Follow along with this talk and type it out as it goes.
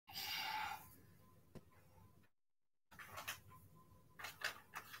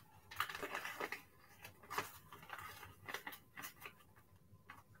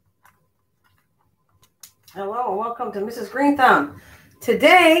Hello and welcome to Mrs. Green Thumb.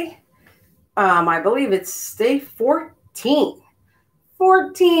 Today, I believe it's day 14.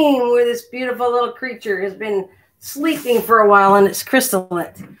 14, where this beautiful little creature has been sleeping for a while in its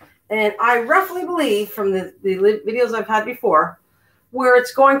chrysalis. And I roughly believe from the videos I've had before, where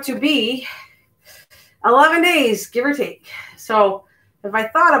it's going to be 11 days, give or take. So if I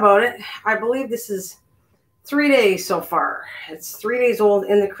thought about it, I believe this is 3 days so far. It's 3 days old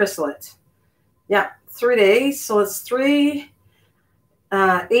in the chrysalis. Yeah, 3 days. So it's 3,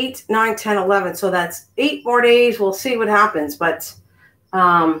 8, 9, 10, 11. So that's 8 more days. We'll see what happens. But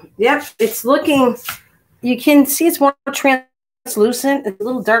yep, it's looking, you can see it's more translucent. It's a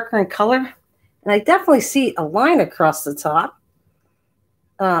little darker in color. And I definitely see a line across the top,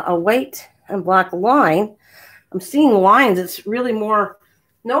 a white and black line. I'm seeing lines. It's really more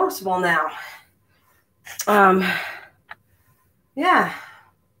noticeable now. Yeah.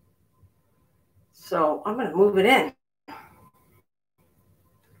 So I'm going to move it in.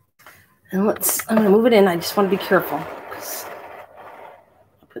 And I'm going to move it in. I just want to be careful. I'll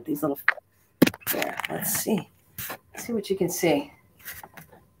put these little, there, let's see. Let's see what you can see.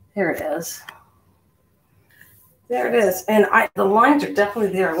 There it is. There it is. And the lines are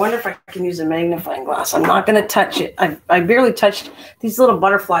definitely there. I wonder if I can use a magnifying glass. I'm not going to touch it. I barely touched these little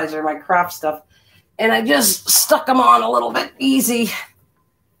butterflies are my craft stuff. And I just stuck them on a little bit easy.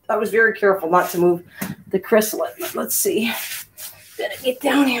 I was very careful not to move the chrysalis. Let's see. Gonna get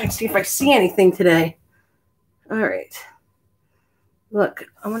down here and see if I see anything today. All right. Look,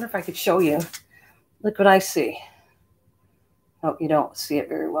 I wonder if I could show you. Look what I see. Oh, you don't see it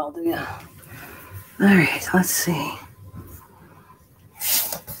very well, do you? All right, let's see.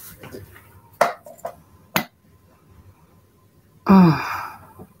 I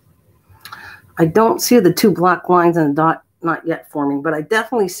don't see the 2 black lines and the dot not yet forming, but I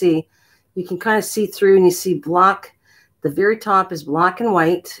definitely see, you can kind of see through and you see black. The very top is black and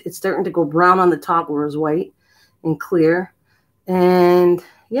white. It's starting to go brown on the top where it's white and clear. And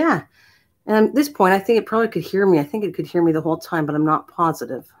yeah, and at this point, I think it probably could hear me. I think it could hear me the whole time, but I'm not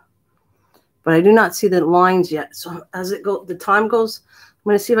positive. But I do not see the lines yet. So as the time goes, I'm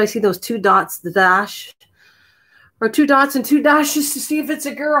going to see if I see those 2 dots, the dash, or 2 dots and 2 dashes to see if it's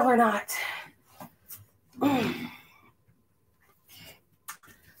a girl or not.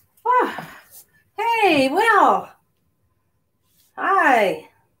 Oh, hey, Will. Hi.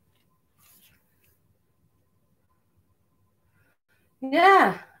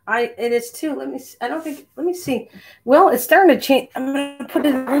 Yeah, it is too. Let me see. Let me see. Well, it's starting to change. I'm going to put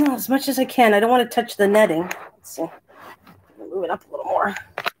it in as much as I can. I don't want to touch the netting. Let's see. Move it up a little more.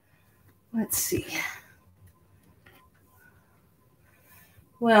 Let's see.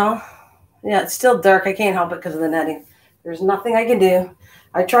 Well, yeah, it's still dark. I can't help it because of the netting. There's nothing I can do.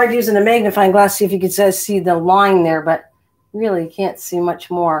 I tried using a magnifying glass to see if you could see the line there, but really can't see much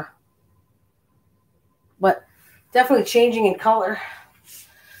more. But definitely changing in color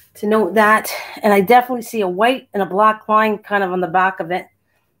to note that. And I definitely see a white and a black line kind of on the back of it.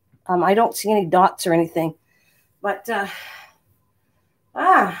 I don't see any dots or anything. But,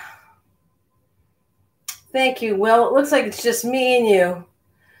 thank you, Will. It looks like it's just me and you.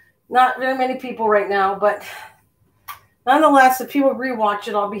 Not very many people right now, but nonetheless, if people rewatch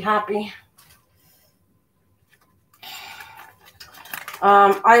it, I'll be happy.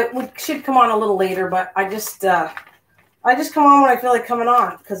 I should come on a little later, but I just come on when I feel like coming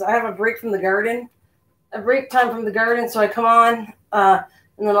on because I have a break from the garden, a break time from the garden. So I come on, and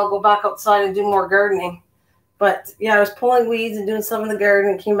then I'll go back outside and do more gardening. But yeah, I was pulling weeds and doing stuff in the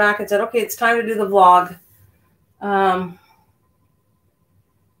garden and came back and said, okay, it's time to do the vlog.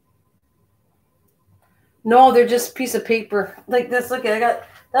 No, they're just a piece of paper like this. Look,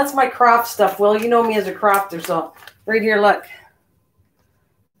 that's my craft stuff. Well, you know me as a crafter, so right here, look.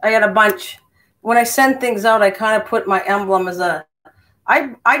 I got a bunch. When I send things out, I kind of put my emblem as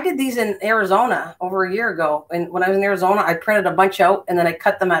I did these in Arizona over a year ago. And when I was in Arizona, I printed a bunch out and then I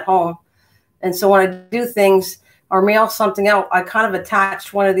cut them at home. And so when I do things or mail something out, I kind of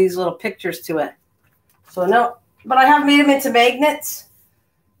attached one of these little pictures to it. So no, but I have made them into magnets.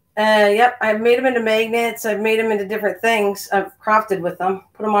 Yep, I've made them into magnets. I've made them into different things. I've crafted with them,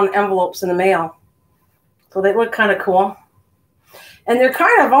 put them on envelopes in the mail. So they look kind of cool. And they're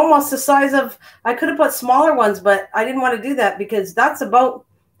kind of almost the size of, I could have put smaller ones, but I didn't want to do that because that's about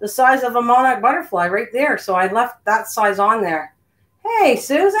the size of a monarch butterfly right there. So I left that size on there. Hey,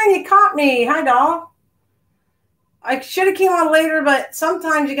 Susan, you caught me. Hi, doll. I should have came on later, but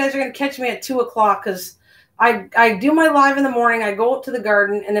sometimes you guys are going to catch me at 2 o'clock because I do my live in the morning. I go out to the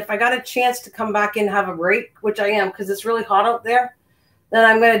garden, and if I got a chance to come back in and have a break, which I am because it's really hot out there, then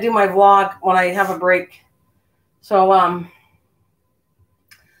I'm going to do my vlog when I have a break. So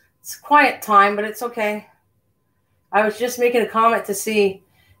it's quiet time, but it's okay. I was just making a comment to see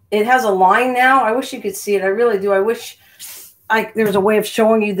it has a line now. I wish you could see it. I really do. I wish there was a way of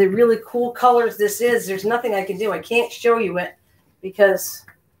showing you the really cool colors this is. There's nothing I can do. I can't show you it because,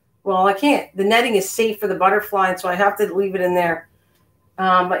 well, I can't. The netting is safe for the butterfly, and so I have to leave it in there.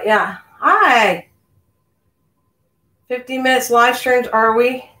 But yeah. Hi. 15 minutes live streams, are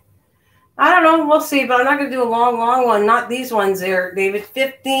we? I don't know. We'll see, but I'm not going to do a long one. Not these ones there, David.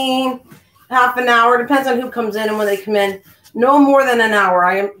 15, half an hour. Depends on who comes in and when they come in. No more than an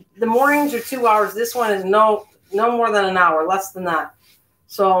hour. The mornings are 2 hours. This one is no more than an hour, less than that.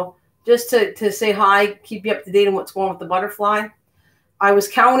 So just to say hi, keep you up to date on what's going on with the butterfly. I was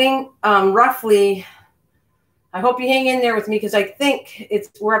counting roughly. I hope you hang in there with me because I think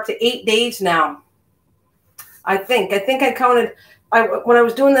we're up to 8 days now. I think I counted. When I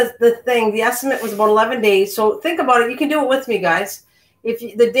was doing the thing, the estimate was about 11 days. So think about it. You can do it with me, guys.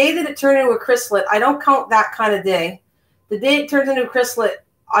 The day that it turned into a chrysalid, I don't count that kind of day. The day it turns into a chrysalid,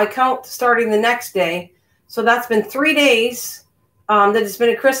 I count starting the next day. So that's been 3 days that it's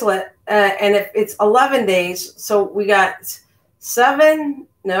been a chrysalid. And if it's 11 days, so we got 7.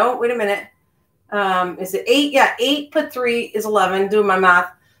 No, wait a minute. Is it 8? Yeah, 8 put 3 is 11. Doing my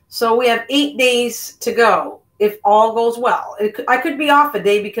math. So we have 8 days to go. If all goes well, I could be off a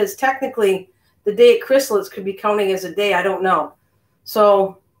day because technically the day it chrysalids could be counting as a day. I don't know.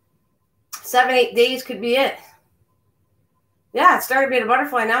 So 7, 8 days could be it. Yeah, it's starting to be a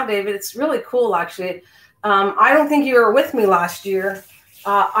butterfly now, David. It's really cool, actually. I don't think you were with me last year. Who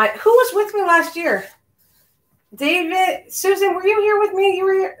was with me last year? David, Susan, were you here with me? You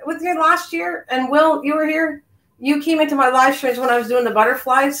were here with me last year? And Will, you were here? You came into my live streams when I was doing the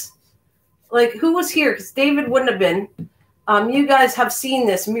butterflies? Like, who was here? Because David wouldn't have been. You guys have seen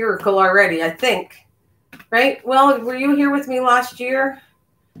this miracle already, I think. Right? Well, were you here with me last year?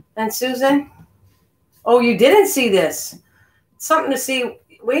 And Susan? Oh, you didn't see this. It's something to see.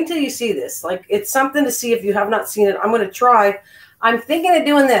 Wait until you see this. Like, it's something to see if you have not seen it. I'm going to try. I'm thinking of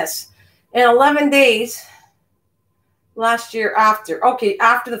doing this in 11 days last year after. Okay,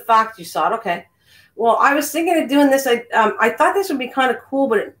 after the fact you saw it. Okay. Well, I was thinking of doing this. I thought this would be kind of cool,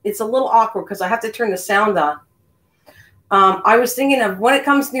 but it's a little awkward because I have to turn the sound on. I was thinking of when it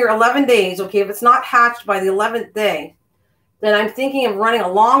comes near 11 days, okay, if it's not hatched by the 11th day, then I'm thinking of running a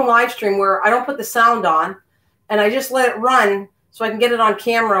long live stream where I don't put the sound on and I just let it run so I can get it on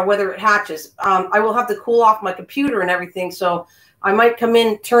camera whether it hatches. I will have to cool off my computer and everything, so I might come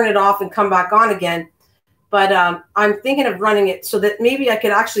in, turn it off, and come back on again. But I'm thinking of running it so that maybe I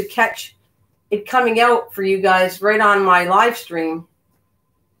could actually catch it coming out for you guys right on my live stream.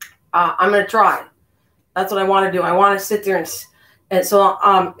 I'm going to try. That's what I want to do. I want to sit there and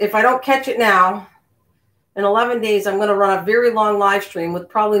so if I don't catch it now, in 11 days, I'm going to run a very long live stream with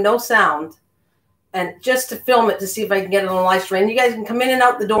probably no sound and just to film it to see if I can get it on a live stream. You guys can come in and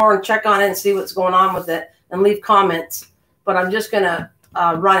out the door and check on it and see what's going on with it and leave comments. But I'm just going to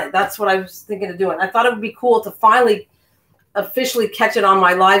run it. That's what I was thinking of doing. I thought it would be cool to finally officially catch it on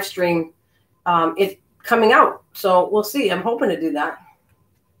my live stream. It coming out. So we'll see. I'm hoping to do that.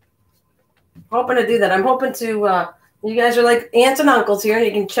 I'm hoping to, you guys are like aunts and uncles here and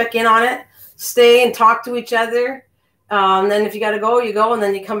you can check in on it, stay and talk to each other. Then if you got to go, you go, and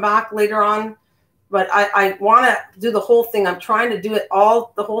then you come back later on. But I want to do the whole thing. I'm trying to do it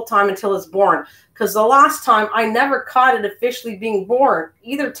the whole time until it's born. Because the last time I never caught it officially being born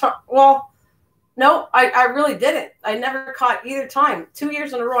either time. Well, no, I really didn't. I never caught either time. 2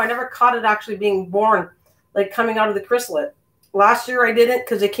 years in a row, I never caught it actually being born, like coming out of the chrysalid. Last year I didn't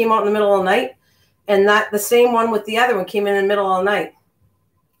because it came out in the middle of the night. And the same one with the other one came in the middle of the night.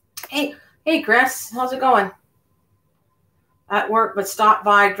 Hey, Chris, how's it going? At work, but stop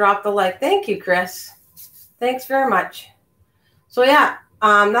by, drop the like. Thank you, Chris. Thanks very much. So yeah,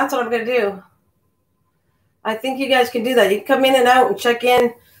 that's what I'm going to do. I think you guys can do that. You can come in and out and check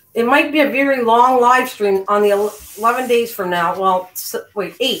in. It might be a very long live stream on the 11 days from now. Well,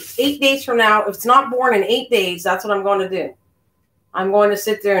 wait, 8 days from now. If it's not born in 8 days, that's what I'm going to do. I'm going to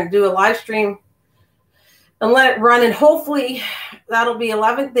sit there and do a live stream and let it run. And hopefully that'll be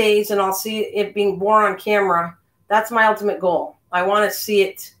 11 days and I'll see it being born on camera. That's my ultimate goal. I want to see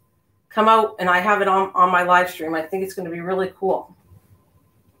it come out and I have it on my live stream. I think it's going to be really cool.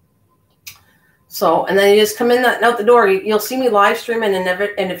 So, and then you just come in and out the door. You'll see me live streaming,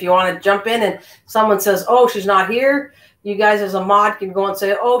 and if you want to jump in and someone says, oh, she's not here, you guys as a mod can go and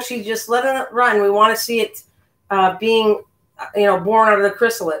say, oh, she's just letting it run. We want to see it being, born out of the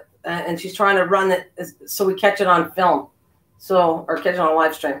chrysalid, and she's trying to run it so we catch it on film, or catch it on a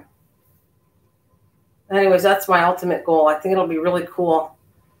live stream. Anyways, that's my ultimate goal. I think it'll be really cool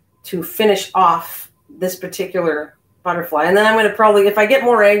to finish off this particular butterfly. And then I'm going to probably, if I get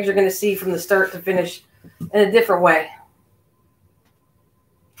more eggs, you're going to see from the start to finish in a different way.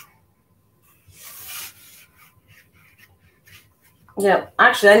 Yeah,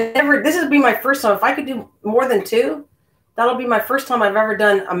 actually, this would be my first time. If I could do more than 2, that'll be my first time I've ever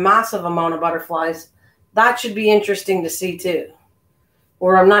done a massive amount of butterflies. That should be interesting to see too.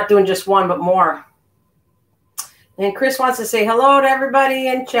 Or I'm not doing just 1, but more. And Chris wants to say hello to everybody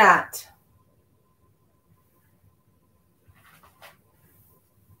in chat.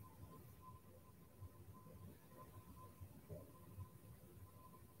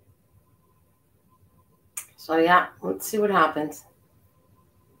 So yeah, let's see what happens.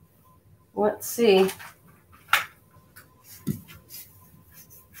 Let's see.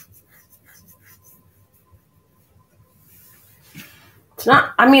 It's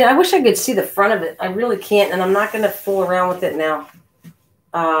not, I mean, I wish I could see the front of it. I really can't, and I'm not going to fool around with it now.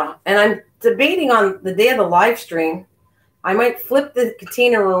 And I'm debating on the day of the live stream. I might flip the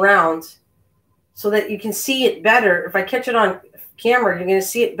container around so that you can see it better. If I catch it on camera, you're going to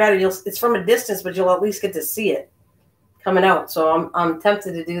see it better. It's from a distance, but you'll at least get to see it coming out. So I'm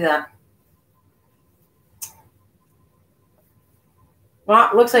tempted to do that. Well,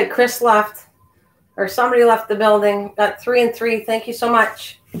 it looks like Chris left, or somebody left the building. Got 3 and 3. Thank you so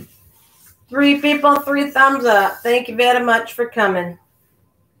much. 3 people, 3 thumbs up. Thank you very much for coming.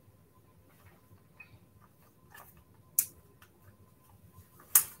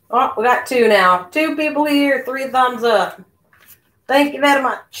 Oh, we got 2 now. 2 people here, 3 thumbs up. Thank you very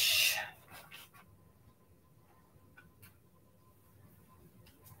much.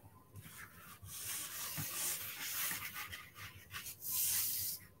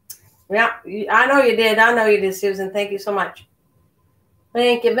 Yeah, I know you did. I know you did, Susan. Thank you so much.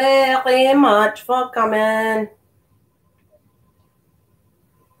 Thank you very much for coming.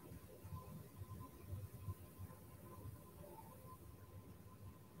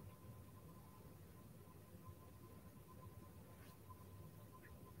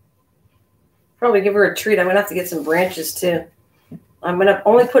 Probably give her a treat. I'm going to have to get some branches, too. I'm going to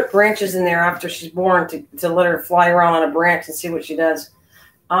only put branches in there after she's born to let her fly around on a branch and see what she does.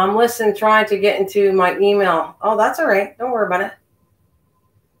 Listen, trying to get into my email. Oh, that's all right. Don't worry about it.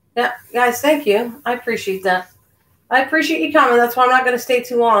 Yeah, guys, thank you. I appreciate that. I appreciate you coming. That's why I'm not going to stay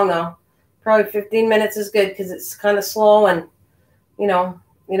too long, though. Probably 15 minutes is good because it's kind of slow, and you know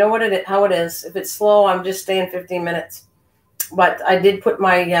what how it is. If it's slow, I'm just staying 15 minutes. But I did put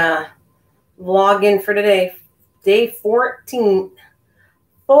my vlog in for today, day 14.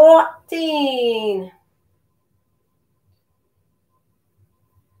 14.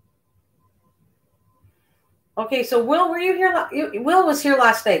 Okay, so Will, were you here? Will was here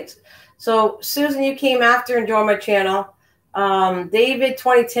last night. So Susan, you came after and joined my channel. David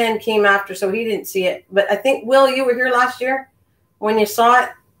 2010 came after, so he didn't see it. But I think, Will, you were here last year when you saw it.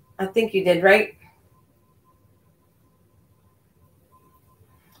 I think you did, right?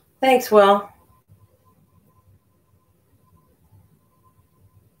 Thanks, Will.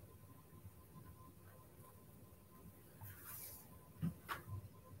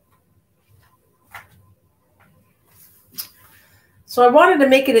 So I wanted to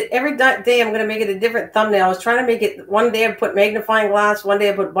make it every day. I'm going to make it a different thumbnail. I was trying to make it one day I put magnifying glass, one day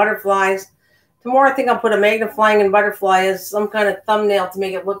I put butterflies. Tomorrow I think I'll put a magnifying and butterfly as some kind of thumbnail to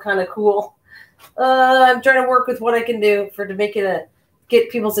make it look kind of cool. I'm trying to work with what I can do to make it get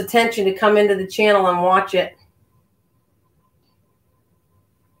people's attention to come into the channel and watch it.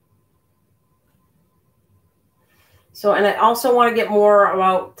 So, and I also want to get more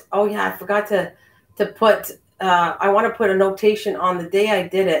about, oh yeah, I forgot to put, I want to put a notation on the day I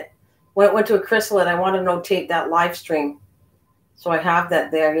did it. When it went to a chrysalid, I want to notate that live stream. So I have that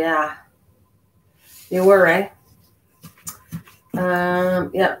there, yeah. You were, eh?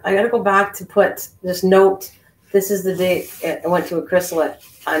 Yeah, I got to go back to put this note. This is the day it went to a chrysalid.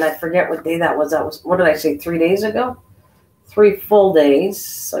 And I forget what day that was. That was, what did I say, 3 days ago? 3 full days.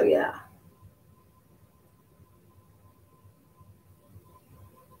 So yeah.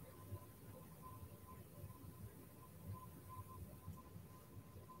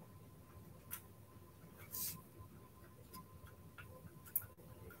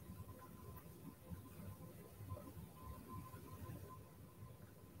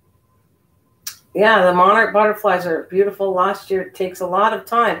 Yeah, the monarch butterflies are beautiful. Last year, it takes a lot of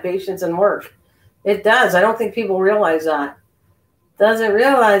time, patience, and work. It does. I don't think people realize that. Doesn't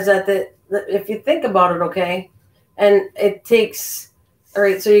realize that if you think about it, okay, and it takes. All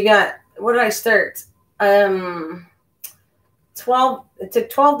right, so you got. What did I start? it took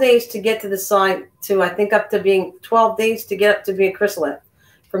 12 days to get to the side to, I think, up to being 12 days to get up to be a chrysalid.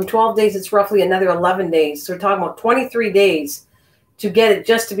 From 12 days, it's roughly another 11 days. So we're talking about 23 days to get it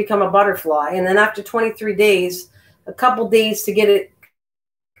just to become a butterfly. And then after 23 days, a couple days to get it,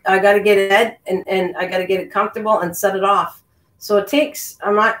 I got to get it dead and I got to get it comfortable and set it off. So it takes,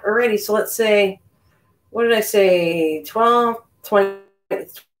 I'm not already, so let's say, what did I say? 12, 20,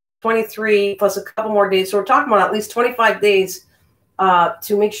 23 plus a couple more days. So we're talking about at least 25 days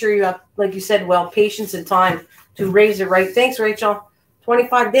to make sure you have, like you said, well, patience and time to raise it right. Thanks, Rachel.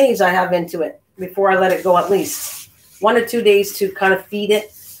 25 days I have into it before I let it go, at least 1 to 2 days to kind of feed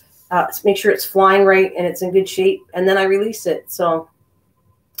it, make sure it's flying right and it's in good shape. And then I release it. So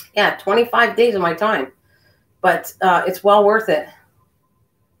yeah, 25 days of my time, but it's well worth it.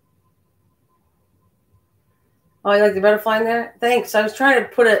 Oh, you like the butterfly in there? Thanks. I was trying to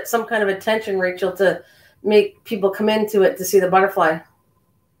put some kind of attention, Rachel, to make people come into it to see the butterfly.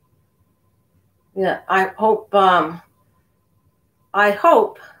 Yeah, I hope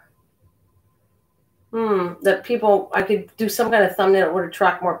that people, I could do some kind of thumbnail that would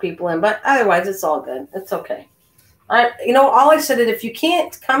attract more people in, but otherwise it's all good. It's okay. All I said is if you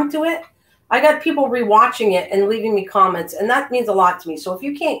can't come to it, I got people rewatching it and leaving me comments, and that means a lot to me. So if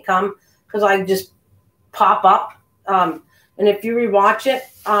you can't come, because I just pop up, and if you rewatch it,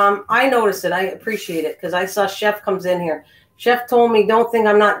 I noticed it. I appreciate it because I saw Chef comes in here. Chef told me, don't think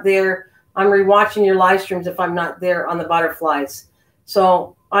I'm not there. I'm rewatching your live streams if I'm not there on the butterflies.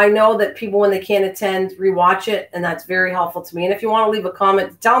 So I know that people, when they can't attend, rewatch it, and that's very helpful to me. And if you want to leave a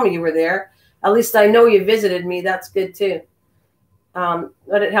comment to tell me you were there, at least I know you visited me. That's good too. But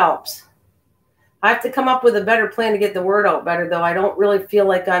it helps. I have to come up with a better plan to get the word out better, though. I don't really feel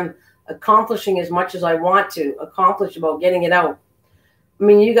like I'm accomplishing as much as I want to accomplish about getting it out. I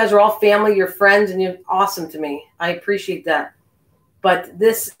mean, you guys are all family, you're friends, and you're awesome to me. I appreciate that. But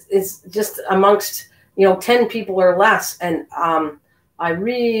this is just amongst, 10 people or less. And I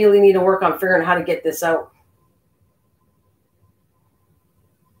really need to work on figuring out how to get this out.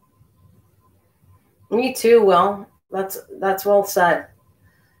 Me too, Will. That's well said.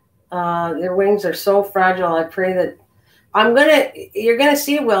 Their wings are so fragile. I pray that you're going to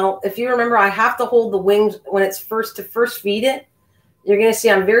see, Will, if you remember, I have to hold the wings when it's first feed it. You're going to see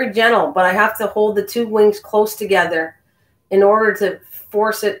I'm very gentle, but I have to hold the two wings close together in order to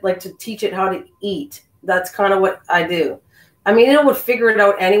force it, like to teach it how to eat. That's kind of what I do. I mean, it would figure it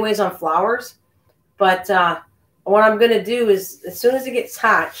out anyways on flowers, but what I'm going to do is as soon as it gets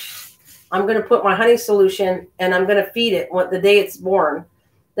hatched, I'm going to put my honey solution and I'm going to feed it the day it's born.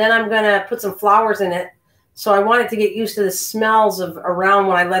 Then I'm going to put some flowers in it. So I want it to get used to the smells of around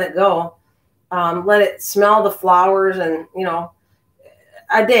when I let it go. Let it smell the flowers and,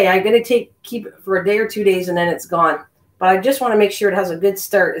 a day. I'm going to keep it for a day or 2 days and then it's gone. But I just want to make sure it has a good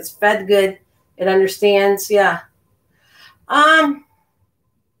start. It's fed good. It understands. Yeah. Oh,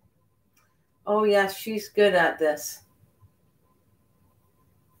 yeah, she's good at this.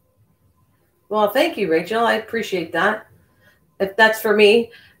 Well, thank you, Rachel. I appreciate that. If that's for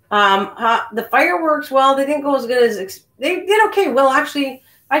me. The fireworks, well, they didn't go as good as they did. Okay, well, actually,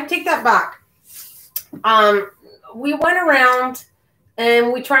 I take that back. We went around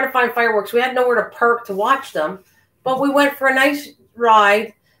and we tried to find fireworks. We had nowhere to park to watch them, but we went for a nice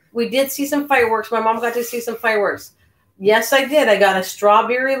ride. We did see some fireworks. My mom got to see some fireworks. Yes, I did. I got a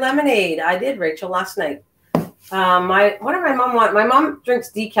strawberry lemonade. I did, Rachel, last night. What did my mom want? My mom drinks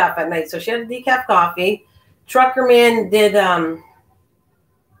decaf at night, so she had a decaf coffee. Trucker man did.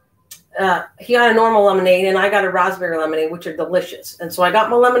 He got a normal lemonade, and I got a raspberry lemonade, which are delicious. And so I got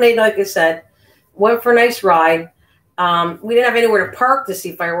my lemonade, like I said, went for a nice ride. We didn't have anywhere to park to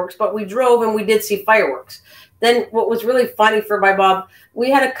see fireworks, but we drove and we did see fireworks. Then what was really funny for my Bob,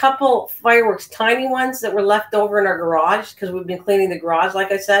 we had a couple fireworks, tiny ones that were left over in our garage because we've been cleaning the garage,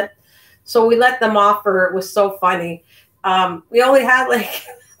 like I said. So we let them off for her. It was so funny. We only had like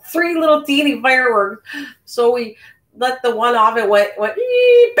 3 little teeny fireworks. So we let the one off. It went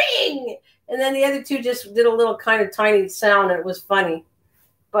bing. And then the other 2 just did a little kind of tiny sound. And it was funny.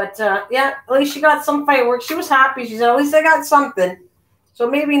 But yeah, at least she got some fireworks. She was happy. She said, at least I got something. So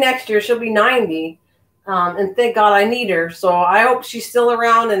maybe next year she'll be 90. And thank God I need her. So I hope she's still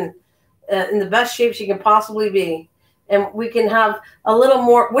around and in the best shape she can possibly be. And we can have a little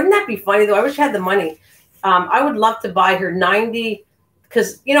more. Wouldn't that be funny, though? I wish I had the money. I would love to buy her 90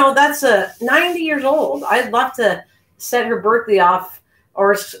 because, that's 90 years old. I'd love to set her birthday off,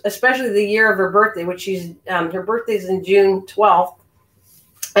 or especially the year of her birthday, which her birthday's in June 12th.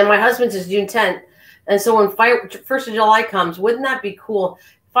 And my husband's is June 10th. And so when 1st of July comes, wouldn't that be cool?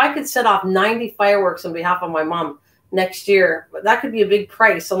 If I could set off 90 fireworks on behalf of my mom, next year. But that could be a big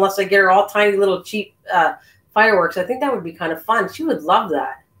price unless I get her all tiny little cheap fireworks. I think that would be kind of fun. She would love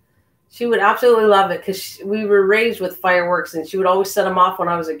that. She would absolutely love it because we were raised with fireworks, and she would always set them off when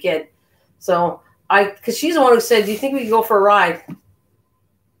I was a kid. So because she's the one who said, "Do you think we could go for a ride?"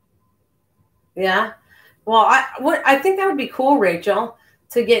 Yeah. Well, I think that would be cool, Rachel,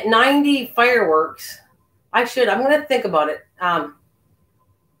 to get 90 fireworks. I'm going to think about it.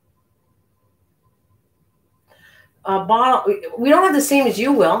 Bottle. We don't have the same as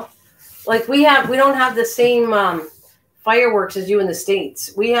you will. Like we don't have the same fireworks as you in the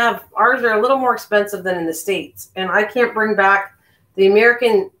States. Ours are a little more expensive than in the States, and I can't bring back the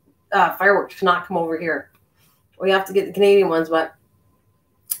American fireworks. Cannot come over here. We have to get the Canadian ones, but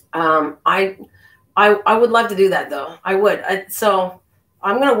I would love to do that though. I would. So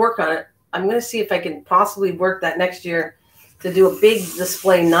I'm going to work on it. I'm going to see if I can possibly work that next year to do a big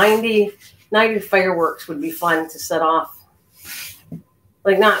display. 90 fireworks would be fun to set off.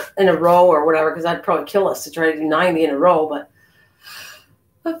 Like not in a row or whatever, because that'd probably kill us to try to do 90 in a row. But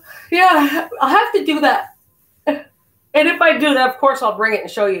yeah, I'll have to do that. And if I do that, of course, I'll bring it and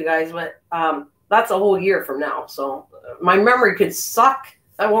show you guys. But that's a whole year from now. So my memory could suck.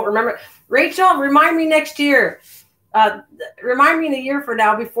 I won't remember. Rachel, remind me next year. Remind me in a year from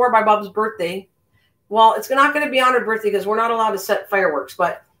now before my mom's birthday. Well, it's not going to be on her birthday because we're not allowed to set fireworks.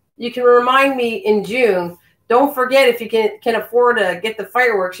 But you can remind me in June. Don't forget, if you can afford to get the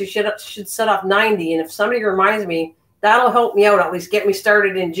fireworks, you should set off 90. And if somebody reminds me, that'll help me out, at least get me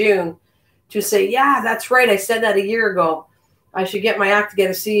started in June to say, yeah, that's right. I said that a year ago. I should get my act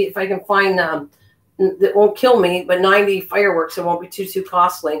together, see if I can find that won't kill me, but 90 fireworks. It won't be too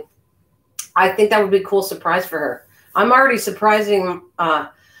costly. I think that would be a cool surprise for her. I'm already surprising.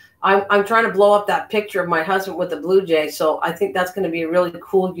 I'm trying to blow up that picture of my husband with the blue jay. So I think that's going to be a really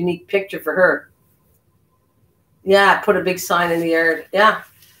cool, unique picture for her. Yeah, put a big sign in the yard. Yeah,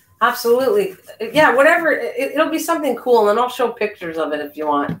 absolutely. Yeah, whatever. It'll be something cool, and I'll show pictures of it if you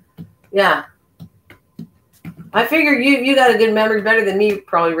want. Yeah. I figure you got a good memory, better than me,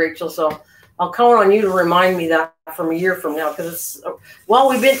 probably, Rachel. So I'll count on you to remind me that from a year from now, because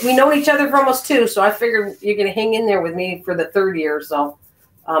it's we know each other for almost 2, so I figured you're gonna hang in there with me for the 3rd year. So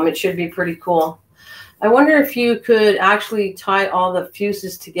it should be pretty cool. I wonder if you could actually tie all the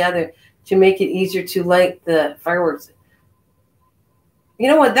fuses together to make it easier to light the fireworks. You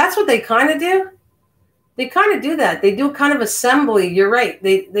know what? That's what they kind of do. They kind of do that. They do kind of assembly. You're right.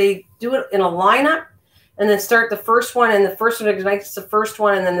 They do it in a lineup and then start the first one, and the first one ignites the first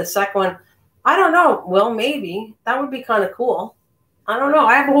one, and then the second one. I don't know. Well, maybe that would be kind of cool. I don't know.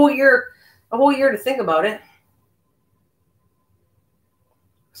 I have a whole year to think about it.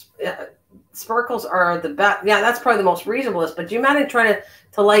 Sparkles are the best. Yeah, that's probably the most reasonablest. But do you imagine trying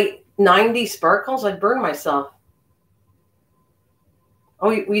to light 90 sparkles? I'd burn myself. Oh,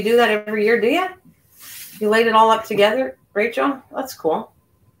 we do that every year, do you? You light it all up together, Rachel? That's cool.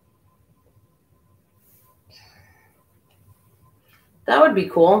 That would be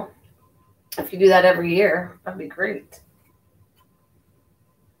cool. If you do that every year, that'd be great.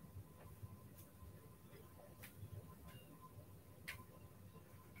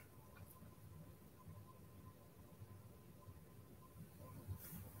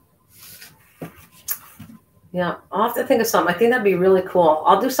 Yeah, I'll have to think of something. I think that'd be really cool.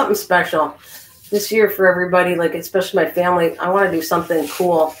 I'll do something special this year for everybody, like especially my family. I want to do something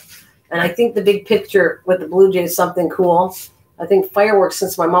cool. And I think the big picture with the Blue Jays is something cool. I think fireworks,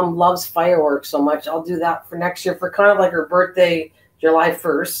 since my mom loves fireworks so much, I'll do that for next year for kind of like her birthday, July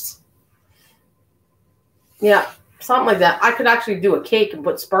 1st. Yeah, something like that. I could actually do a cake and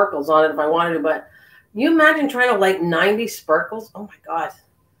put sparkles on it if I wanted to, but you imagine trying to light 90 sparkles? Oh my God.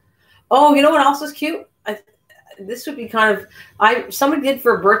 Oh, you know what else is cute? This would be kind of, somebody did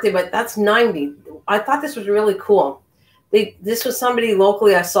for a birthday, but that's 90. I thought this was really cool. This was somebody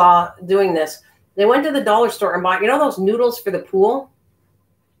locally I saw doing this. They went to the dollar store and bought, you know, those noodles for the pool?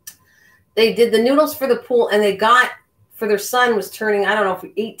 They did the noodles for the pool, and they got, for their son was turning, I don't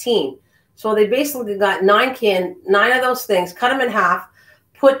know, 18. So they basically got 9 of those things, cut them in half,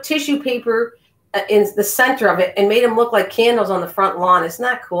 put tissue paper in the center of it, and made them look like candles on the front lawn. Isn't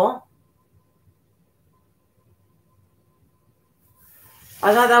that cool?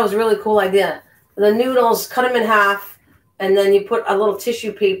 I thought that was a really cool idea. The noodles, cut them in half, and then you put a little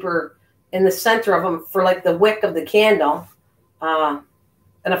tissue paper in the center of them for like the wick of the candle. And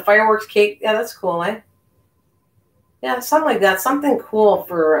a fireworks cake. Yeah, that's cool, eh? Yeah, something like that. Something cool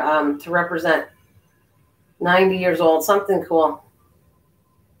for to represent 90 years old. Something cool.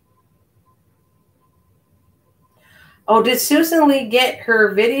 Oh, did Susan Lee get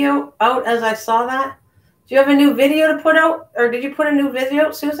her video out as I saw that? Do you have a new video to put out? Or did you put a new video,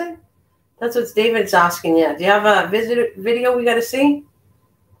 Susan? That's what David's asking you. Do you have a video we got to see?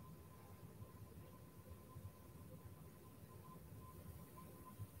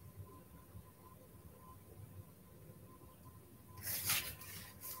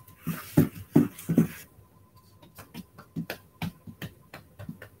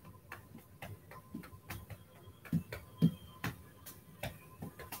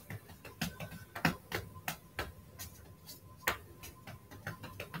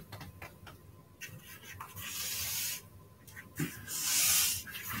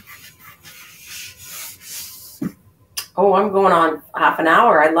 Oh, I'm going on half an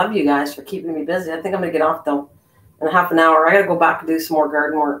hour. I love you guys for keeping me busy. I think I'm going to get off, though, in a half an hour. I got to go back and do some more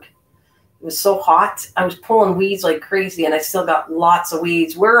garden work. It was so hot. I was pulling weeds like crazy, and I still got lots of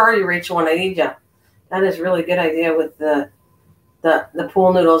weeds. Where are you, Rachel, when I need you? That is really a good idea with the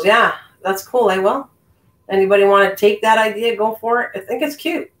pool noodles. Yeah, that's cool. I will. Anybody want to take that idea? Go for it. I think it's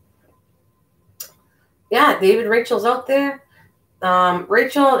cute. Yeah, David, Rachel's out there.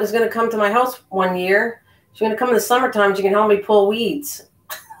 Rachel is going to come to my house one year. She's going to come in the summertime. She can help me pull weeds.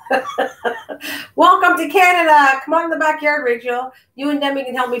 Welcome to Canada. Come on in the backyard, Rachel. You and Demi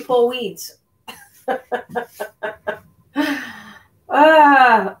can help me pull weeds.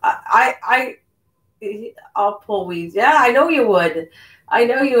 I'll pull weeds. Yeah, I know you would. I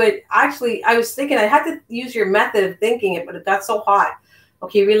know you would. Actually, I was thinking I had to use your method of thinking it, but it got so hot.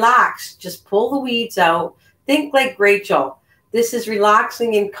 Okay, relax. Just pull the weeds out. Think like Rachel. This is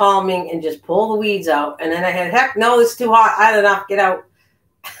relaxing and calming, and just pull the weeds out. And then I had, heck no, it's too hot. I had enough. Get out.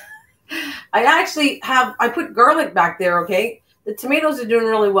 I put garlic back there, okay? The tomatoes are doing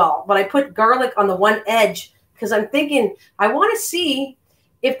really well, but I put garlic on the one edge because I'm thinking I want to see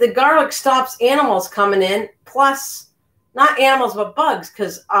if the garlic stops animals coming in, plus not animals, but bugs,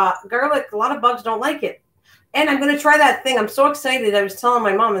 because garlic, a lot of bugs don't like it. And I'm going to try that thing. I'm so excited. I was telling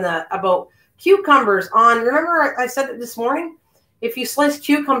my mom about cucumbers on, remember I said it this morning? If you slice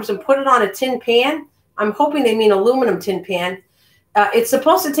cucumbers and put it on a tin pan, I'm hoping they mean aluminum tin pan, it's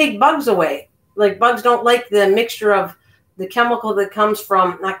supposed to take bugs away. Like bugs don't like the mixture of the chemical that comes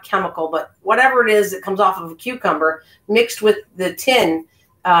from, not chemical, but whatever it is that comes off of a cucumber mixed with the tin.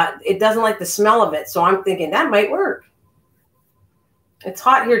 It doesn't like the smell of it. So I'm thinking that might work. It's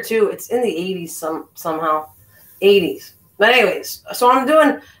hot here too. It's in the 80s somehow. 80s. But anyways, so I'm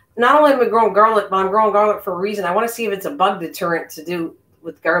doing, not only am I growing garlic, but I'm growing garlic for a reason. I want to see if it's a bug deterrent to do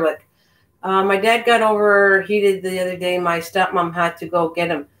with garlic. My dad got overheated the other day. My stepmom had to go get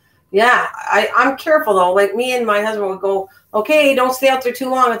him. Yeah, I'm careful though. Like me and my husband would go, okay, don't stay out there too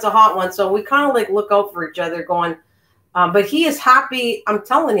long. It's a hot one. So we kind of like look out for each other going, but he is happy. I'm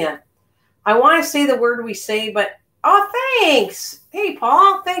telling you, I want to say the word we say, but oh, thanks. Hey,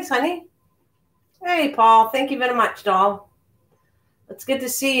 Paul. Thanks, honey. Hey, Paul. Thank you very much, doll. It's good to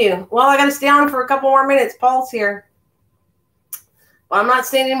see you. Well, I got to stay on for a couple more minutes. Paul's here. But I'm not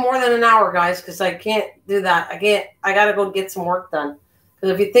staying in more than an hour, guys, because I can't do that. I got to go get some work done. Because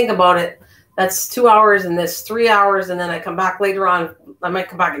if you think about it, that's 2 hours and this 3 hours, and then I come back later on. I might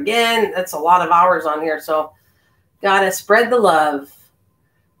come back again. That's a lot of hours on here. So got to spread the love.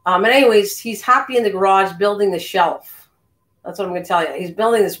 And anyways, he's happy in the garage building the shelf. That's what I'm going to tell you. He's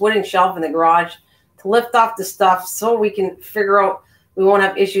building this wooden shelf in the garage to lift off the stuff so we can figure out we won't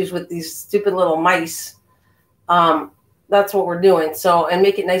have issues with these stupid little mice. That's what we're doing. So, and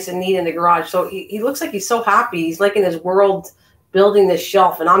make it nice and neat in the garage. So he looks like he's so happy. He's like in his world building this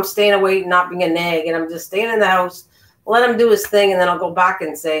shelf. And I'm staying away, not being a nag. And I'm just staying in the house, let him do his thing. And then I'll go back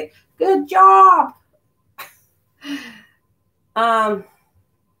and say, good job. Oh,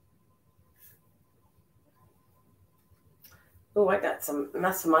 I got some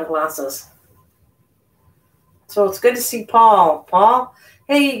mess in my glasses. So it's good to see Paul. Paul,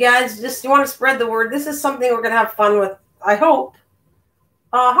 hey, you guys, just you want to spread the word. This is something we're going to have fun with, I hope.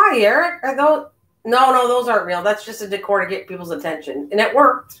 Hi, Eric. Are those? No, those aren't real. That's just a decor to get people's attention. And it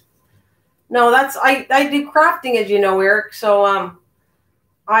worked. No, that's, I do crafting, as you know, Eric. So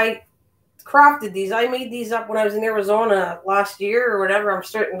I crafted these. I made these up when I was in Arizona last year or whatever. I'm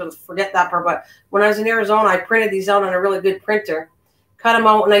starting to forget that part. But when I was in Arizona, I printed these out on a really good printer. Cut them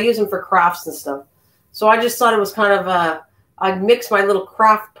out, and I use them for crafts and stuff. So I just thought it was kind of I'd mix my little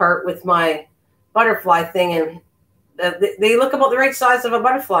craft part with my butterfly thing, and they look about the right size of a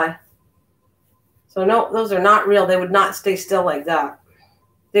butterfly. So no, those are not real. They would not stay still like that.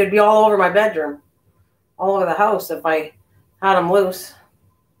 They'd be all over my bedroom, all over the house if I had them loose.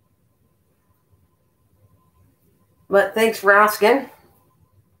 But thanks for asking.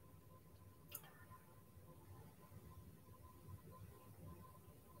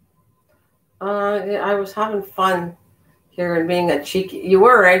 Yeah, I was having fun here and being a cheeky. You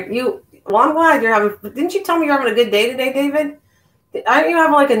were, right? Well, I'm glad you're having. Didn't you tell me you're having a good day today, David? Aren't you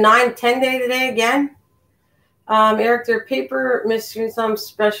having like a 9-10 day today again? Eric, their paper mystery, some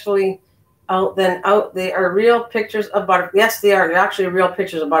especially out. They are real pictures of butterflies. Yes, they are. They're actually real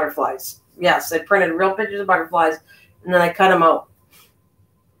pictures of butterflies. Yes, I printed real pictures of butterflies, and then I cut them out.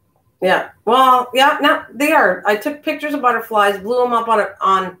 Yeah. Well, yeah. No, they are. I took pictures of butterflies, blew them up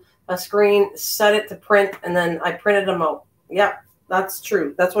on a screen, set it to print, and then I printed them out. Yeah, that's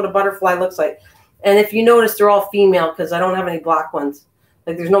true. That's what a butterfly looks like. And if you notice, they're all female because I don't have any black ones.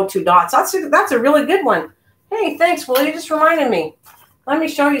 Like there's no 2 dots. That's a really good one. Hey, thanks, Will. You just reminded me. Let me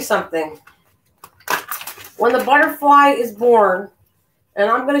show you something. When the butterfly is born, and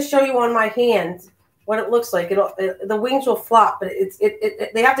I'm going to show you on my hand what it looks like. The wings will flop, but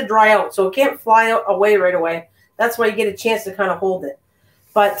they have to dry out, so it can't fly away right away. That's why you get a chance to kind of hold it.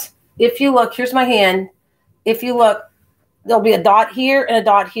 But if you look, here's my hand. If you look, there'll be a dot here and a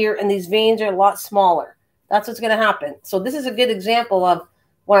dot here, and these veins are a lot smaller. That's what's going to happen. So this is a good example of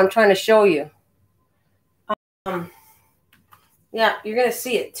what I'm trying to show you. Yeah, you're going to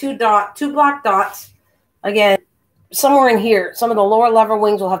see it. 2 black dots. Again, somewhere in here, some of the lower level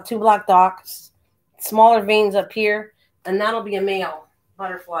wings will have 2 black dots, smaller veins up here, and that'll be a male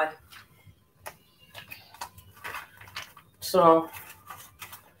butterfly. So,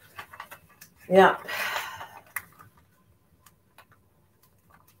 yeah.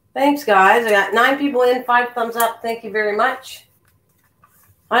 Thanks, guys. I got 9 people in, 5 thumbs up. Thank you very much.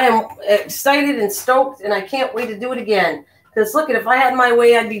 I am excited and stoked, and I can't wait to do it again. Because look, if I had my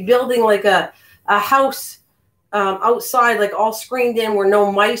way, I'd be building like a house outside, like all screened in where no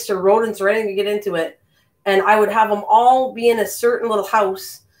mice or rodents or anything could get into it. And I would have them all be in a certain little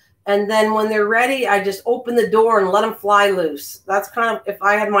house. And then when they're ready, I just open the door and let them fly loose. That's kind of, if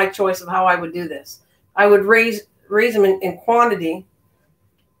I had my choice of how I would do this. I would raise them in quantity,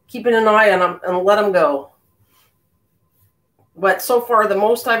 keeping an eye on them, and let them go. But so far, the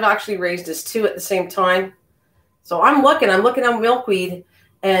most I've actually raised is 2 at the same time. So I'm looking at milkweed,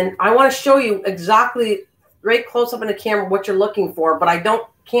 and I want to show you exactly right close up in the camera what you're looking for, but I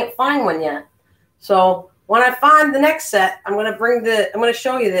can't find one yet. So when I find the next set, I'm going to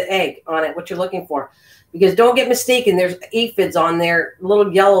show you the egg on it, what you're looking for. Because don't get mistaken, there's aphids on there,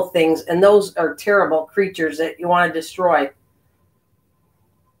 little yellow things, and those are terrible creatures that you want to destroy.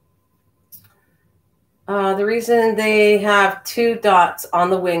 The reason they have 2 dots on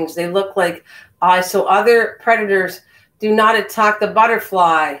the wings, they look like eyes, so other predators do not attack the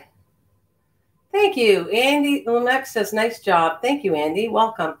butterfly. Thank you. Andy Lemex says, nice job. Thank you, Andy.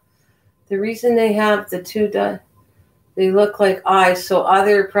 Welcome. The reason they have the 2 dots, they look like eyes, so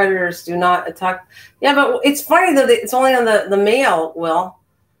other predators do not attack. Yeah, but it's funny that it's only on the male, Will.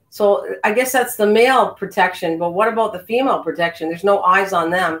 So I guess that's the male protection, but what about the female protection? There's no eyes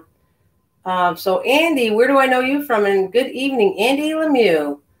on them. So Andy, where do I know you from? And good evening, Andy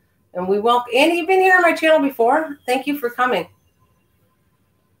Lemieux. And we welcome Andy. You've been here on my channel before. Thank you for coming.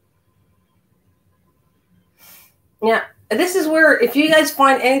 Yeah, this is where if you guys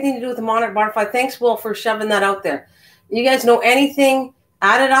find anything to do with the monarch butterfly, thanks, Will, for shoving that out there. You guys know anything,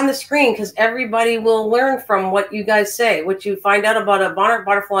 add it on the screen because everybody will learn from what you guys say. What you find out about a monarch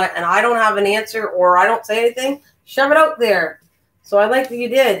butterfly, and I don't have an answer or I don't say anything, shove it out there. So I like that you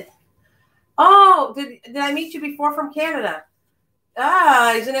did. Oh, did I meet you before from Canada?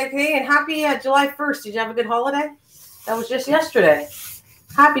 Ah, isn't it okay? And happy July 1st. Did you have a good holiday? That was just yesterday.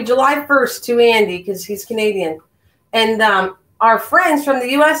 Happy July 1st to Andy because he's Canadian. And our friends from the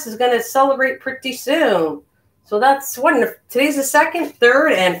U.S. is going to celebrate pretty soon. So that's today's the 2nd,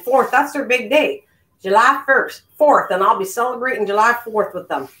 3rd, and 4th. That's their big day. July 1st, 4th. And I'll be celebrating July 4th with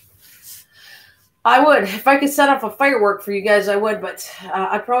them. I would. If I could set up a firework for you guys, I would. But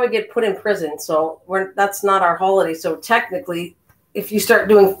I'd probably get put in prison. So that's not our holiday. So technically, if you start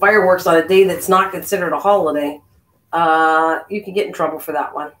doing fireworks on a day that's not considered a holiday, you can get in trouble for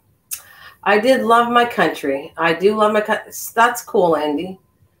that one. I did love my country. I do love my country. That's cool, Andy.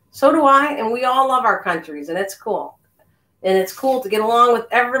 So do I. And we all love our countries. And it's cool. And it's cool to get along with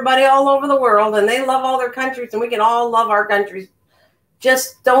everybody all over the world. And they love all their countries. And we can all love our countries.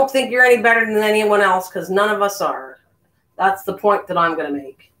 Just don't think you're any better than anyone else because none of us are. That's the point that I'm going to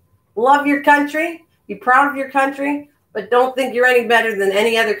make. Love your country. Be proud of your country. But don't think you're any better than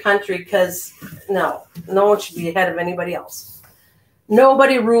any other country because, no one should be ahead of anybody else.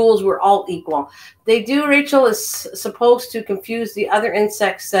 Nobody rules. We're all equal. They do, Rachel, is supposed to confuse the other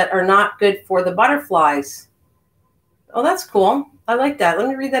insects that are not good for the butterflies. Oh, that's cool. I like that. Let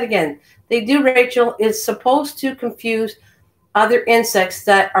me read that again. They do, Rachel, is supposed to confuse other insects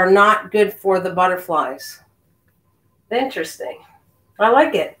that are not good for the butterflies. Interesting. I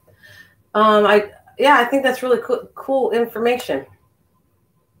like it. I think that's really cool information.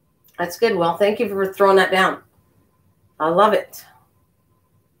 That's good. Well, thank you for throwing that down. I love it.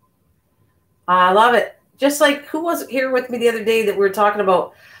 I love it. Just like who was here with me the other day that we were talking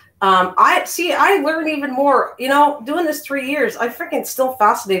about? I learn even more. You know, doing this 3 years, I freaking still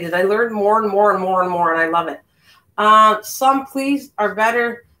fascinated. I learn more and more and more and more, and I love it. Some please are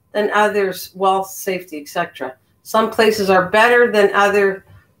better than others, wealth, safety, etc. Some places are better than other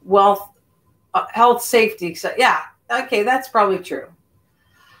wealth, health, safety, etc. Yeah, okay, that's probably true.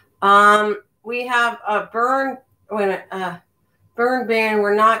 We have a burn. Wait a minute. Burn ban.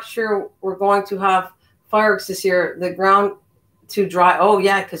 We're not sure we're going to have fireworks this year. The ground too dry. Oh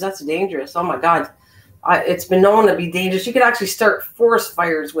yeah, because that's dangerous. Oh my God, it's been known to be dangerous. You could actually start forest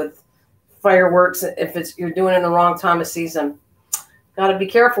fires with fireworks if you're doing it in the wrong time of season. Got to be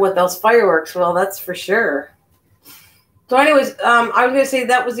careful with those fireworks. Well, that's for sure. So, anyways, I was going to say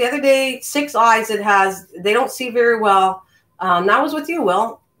that was the other day. 6 eyes it has. They don't see very well. That was with you,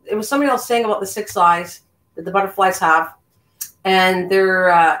 Will. It was somebody else saying about the 6 eyes that the butterflies have. And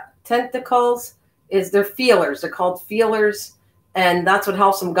their tentacles they're feelers. They're called feelers. And that's what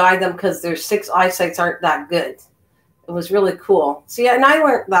helps them guide them because their 6 eyesights aren't that good. It was really cool. See, and I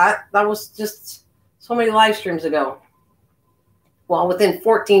learned that. That was just so many live streams ago. Well, within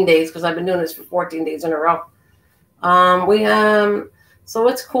 14 days because I've been doing this for 14 days in a row. So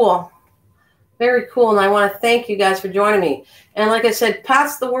it's cool. Very cool. And I want to thank you guys for joining me. And like I said,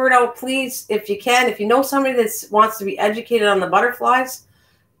 pass the word out, please, if you can. If you know somebody that wants to be educated on the butterflies,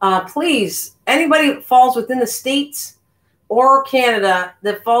 please, anybody that falls within the States or Canada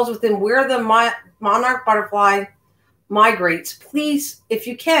that falls within where the monarch butterfly migrates, please, if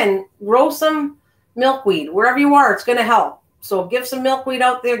you can, grow some milkweed. Wherever you are, it's going to help. So give some milkweed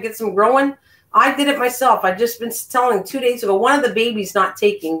out there, get some growing. I did it myself. I just been telling 2 days ago, one of the babies not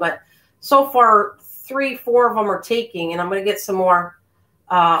taking, but so far 3, 4 of them are taking, and I'm going to get some more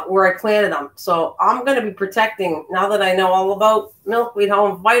where I planted them. So I'm going to be protecting, now that I know all about milkweed,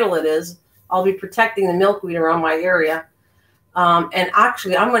 how vital it is, I'll be protecting the milkweed around my area. And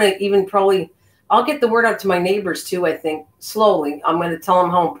actually, I'm going to even probably, I'll get the word out to my neighbors too, I think, slowly. I'm going to tell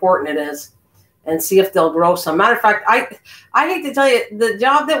them how important it is and see if they'll grow some. Matter of fact, I hate to tell you, the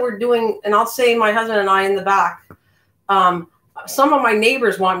job that we're doing, and I'll say my husband and I in the back, some of my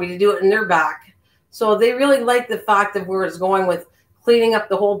neighbors want me to do it in their back. So they really like the fact of where it's going with cleaning up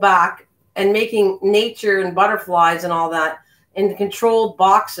the whole back and making nature and butterflies and all that in controlled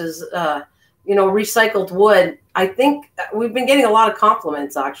boxes, recycled wood. I think we've been getting a lot of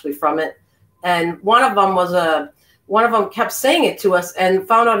compliments actually from it. And one of them kept saying it to us and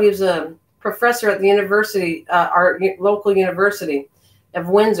found out he was a professor at the university, our local university of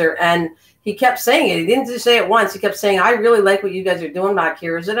Windsor. And he kept saying it. He didn't just say it once. He kept saying, I really like what you guys are doing back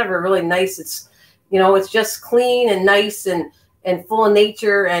here. Is it ever really nice? It's, it's just clean and nice and full of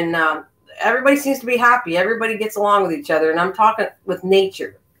nature. And everybody seems to be happy. Everybody gets along with each other. And I'm talking with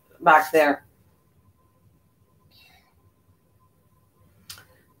nature back there.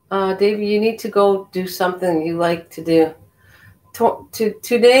 Davey, you need to go do something you like to do.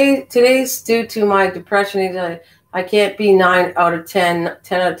 Today's due to my depression. I can't be 9 out of 10,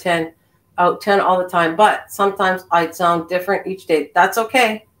 10 out of 10, out 10 all the time. But sometimes I sound different each day. That's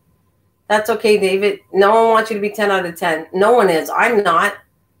okay. That's okay, David. No one wants you to be 10 out of 10. No one is. I'm not.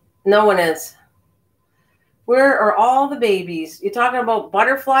 No one is. Where are all the babies? You're talking about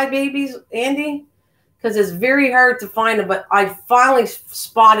butterfly babies, Andy? Because it's very hard to find them. But I finally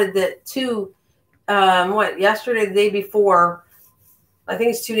spotted that 2, yesterday, the day before, I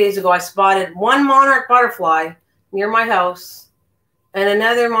think it's 2 days ago, I spotted one monarch butterfly near my house and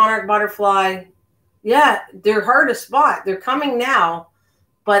another monarch butterfly. Yeah, they're hard to spot. They're coming now,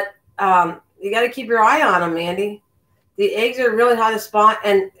 but you got to keep your eye on them, Andy. The eggs are really hard to spot,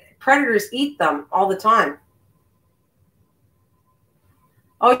 and predators eat them all the time.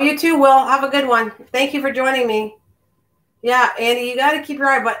 Oh, you too, Will. Have a good one. Thank you for joining me. Yeah, Andy, you got to keep your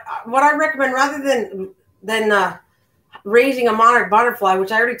eye. But what I recommend, rather than raising a monarch butterfly,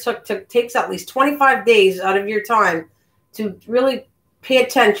 which I already takes at least 25 days out of your time to really pay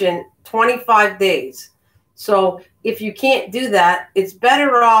attention, 25 days. So if you can't do that, it's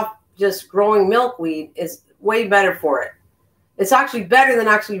better off just growing milkweed. Is way better for it. It's actually better than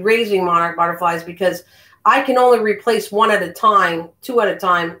actually raising monarch butterflies because I can only replace 1 at a time, 2 at a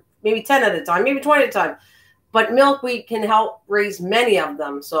time, maybe 10 at a time, maybe 20 at a time. But milkweed can help raise many of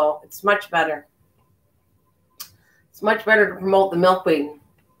them, so it's much better. It's much better to promote the milkweed.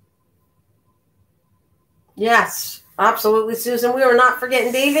 Yes. Absolutely, Susan. We were not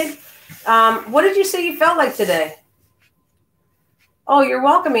forgetting David. What did you say you felt like today? Oh, you're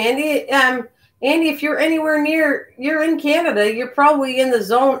welcome, Andy. Andy, if you're anywhere near, you're in Canada, you're probably in the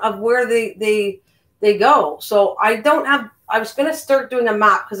zone of where they go. So I was going to start doing a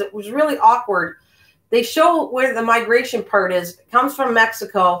map because it was really awkward. They show where the migration part is. It comes from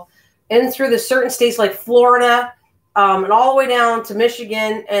Mexico in through the certain states like Florida, and all the way down to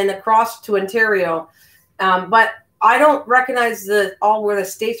Michigan and across to Ontario. But I don't recognize all where the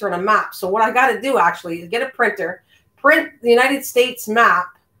states are on a map. So what I got to do actually is get a printer, print the United States map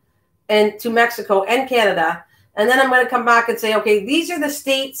and to Mexico and Canada. And then I'm going to come back and say, okay, these are the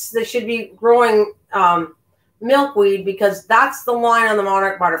states that should be growing milkweed because that's the line on the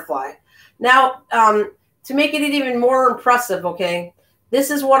monarch butterfly. Now, to make it even more impressive, okay,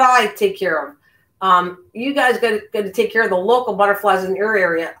 this is what I take care of. You guys got to take care of the local butterflies in your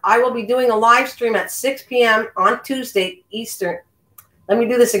area. I will be doing a live stream at 6 p.m. on Tuesday Eastern. Let me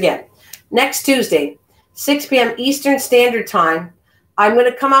do this again. Next Tuesday, 6 p.m. Eastern Standard Time. I'm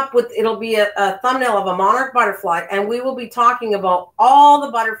going to come up with, it'll be a thumbnail of a monarch butterfly, and we will be talking about all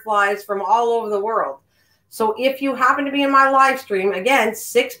the butterflies from all over the world. So if you happen to be in my live stream, again,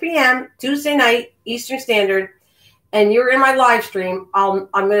 6 p.m. Tuesday night, Eastern Standard, and you're in my live stream, I'm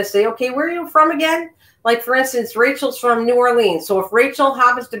going to say, okay, where are you from again? Like, for instance, Rachel's from New Orleans. So if Rachel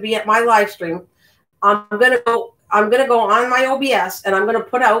happens to be at my live stream, I'm going to go on my OBS, and I'm going to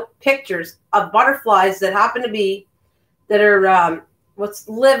put out pictures of butterflies that happen to be, that are,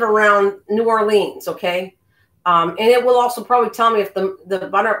 live around New Orleans, okay? And it will also probably tell me if the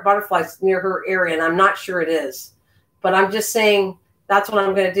butterfly's near her area, and I'm not sure it is. But I'm just saying that's what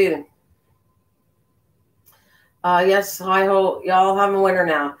I'm going to do. Yes, hi-ho, y'all have a winner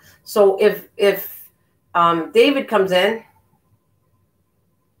now. So if David comes in.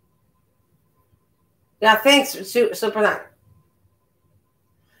 Yeah, thanks, super that.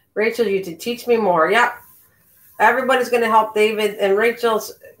 Rachel, you to teach me more. Yeah. Everybody's going to help David and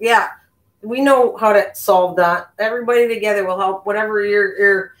Rachel's. Yeah, we know how to solve that. Everybody together will help. Whatever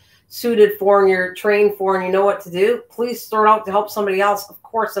you're suited for and you're trained for and you know what to do, please start out to help somebody else. Of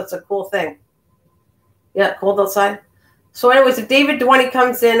course, that's a cool thing. Yeah, cold outside. So anyways, if David Dwayne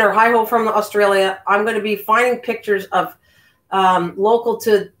comes in, or hi-ho from Australia, I'm going to be finding pictures of local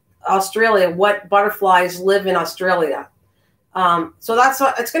to Australia, what butterflies live in Australia. So that's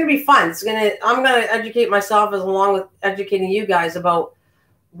what it's going to be fun. I'm going to educate myself along with educating you guys about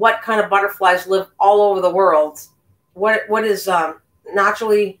what kind of butterflies live all over the world. What is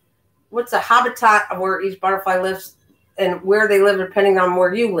naturally, what's the habitat of where each butterfly lives and where they live depending on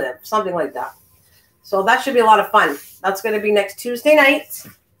where you live, something like that. So that should be a lot of fun. That's going to be next Tuesday night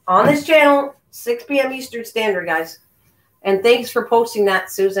on this channel, 6 p.m. Eastern Standard, guys. And thanks for posting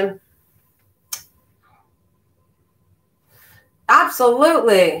that, Susan.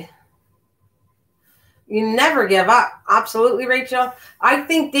 Absolutely. You never give up. Absolutely, Rachel. I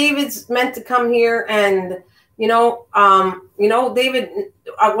think David's meant to come here and, David,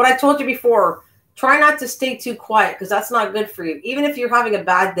 what I told you before, try not to stay too quiet because that's not good for you. Even if you're having a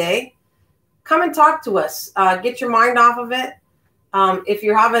bad day, come and talk to us. Get your mind off of it. If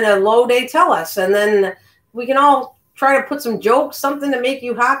you're having a low day, tell us. And then we can all try to put some jokes, something to make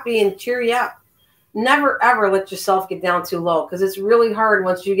you happy and cheer you up. Never, ever let yourself get down too low because it's really hard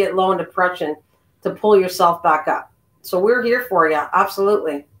once you get low in depression to pull yourself back up. So we're here for you.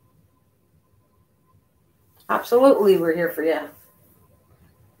 Absolutely. Absolutely, we're here for you.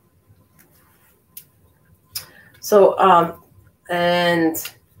 So,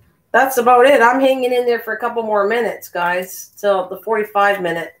 and that's about it. I'm hanging in there for a couple more minutes, guys, till the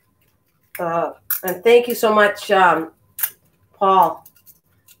 45-minute. And thank you so much, Paul,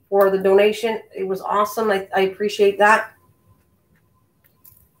 for the donation. It was awesome. I appreciate that.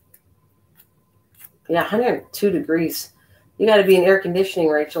 Yeah, 102 degrees. You got to be in air conditioning,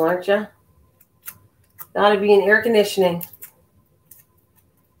 Rachel, aren't you? Got to be in air conditioning.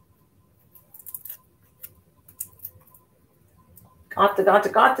 Got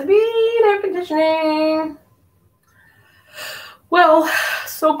to be in air conditioning. Well,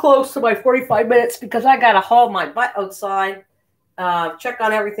 so close to my 45 minutes because I got to haul my butt outside, check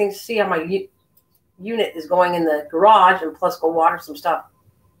on everything, see how my unit is going in the garage, and plus go water some stuff.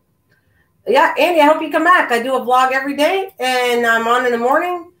 Yeah, Andy, I hope you come back. I do a vlog every day, and I'm on in the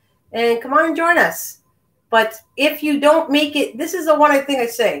morning, and come on and join us. But if you don't make it, this is the one thing I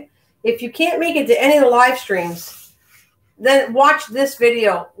say. If you can't make it to any of the live streams, then watch this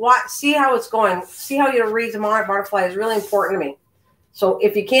video. See how it's going. See how you raise a monarch butterfly is really important to me. So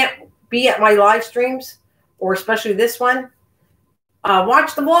if you can't be at my live streams, or especially this one,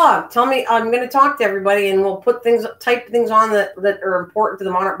 Watch the vlog. Tell me, I'm going to talk to everybody, and we'll put things, type things on that are important to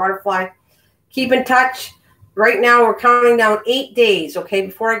the monarch butterfly. Keep in touch. Right now, we're counting down 8 days. Okay,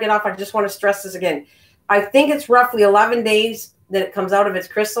 before I get off, I just want to stress this again. I think it's roughly 11 days that it comes out of its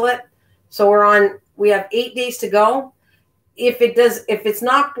chrysalid. So we have 8 days to go. If it's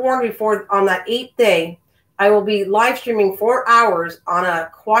not born before on that 8th day, I will be live streaming 4 hours on a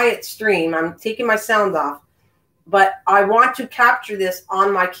quiet stream. I'm taking my sound off, but I want to capture this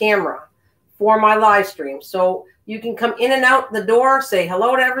on my camera for my live stream. So you can come in and out the door, say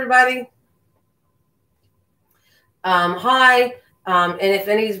hello to everybody. Hi. And if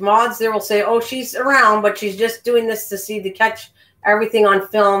any of these mods there will say, oh, she's around, but she's just doing this to catch everything on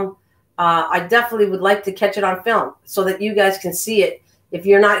film. I definitely would like to catch it on film so that you guys can see it. If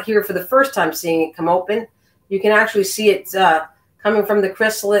you're not here for the first time seeing it come open, you can actually see it coming from the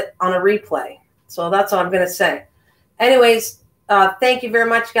chrysalid on a replay. So that's all I'm going to say. Anyways, thank you very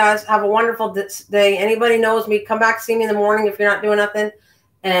much, guys. Have a wonderful day. Anybody knows me, come back, see me in the morning if you're not doing nothing.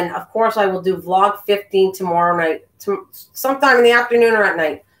 And, of course, I will do vlog 15 tomorrow night, sometime in the afternoon or at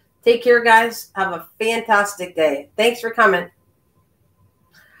night. Take care, guys. Have a fantastic day. Thanks for coming.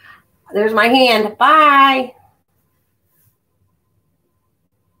 There's my hand. Bye.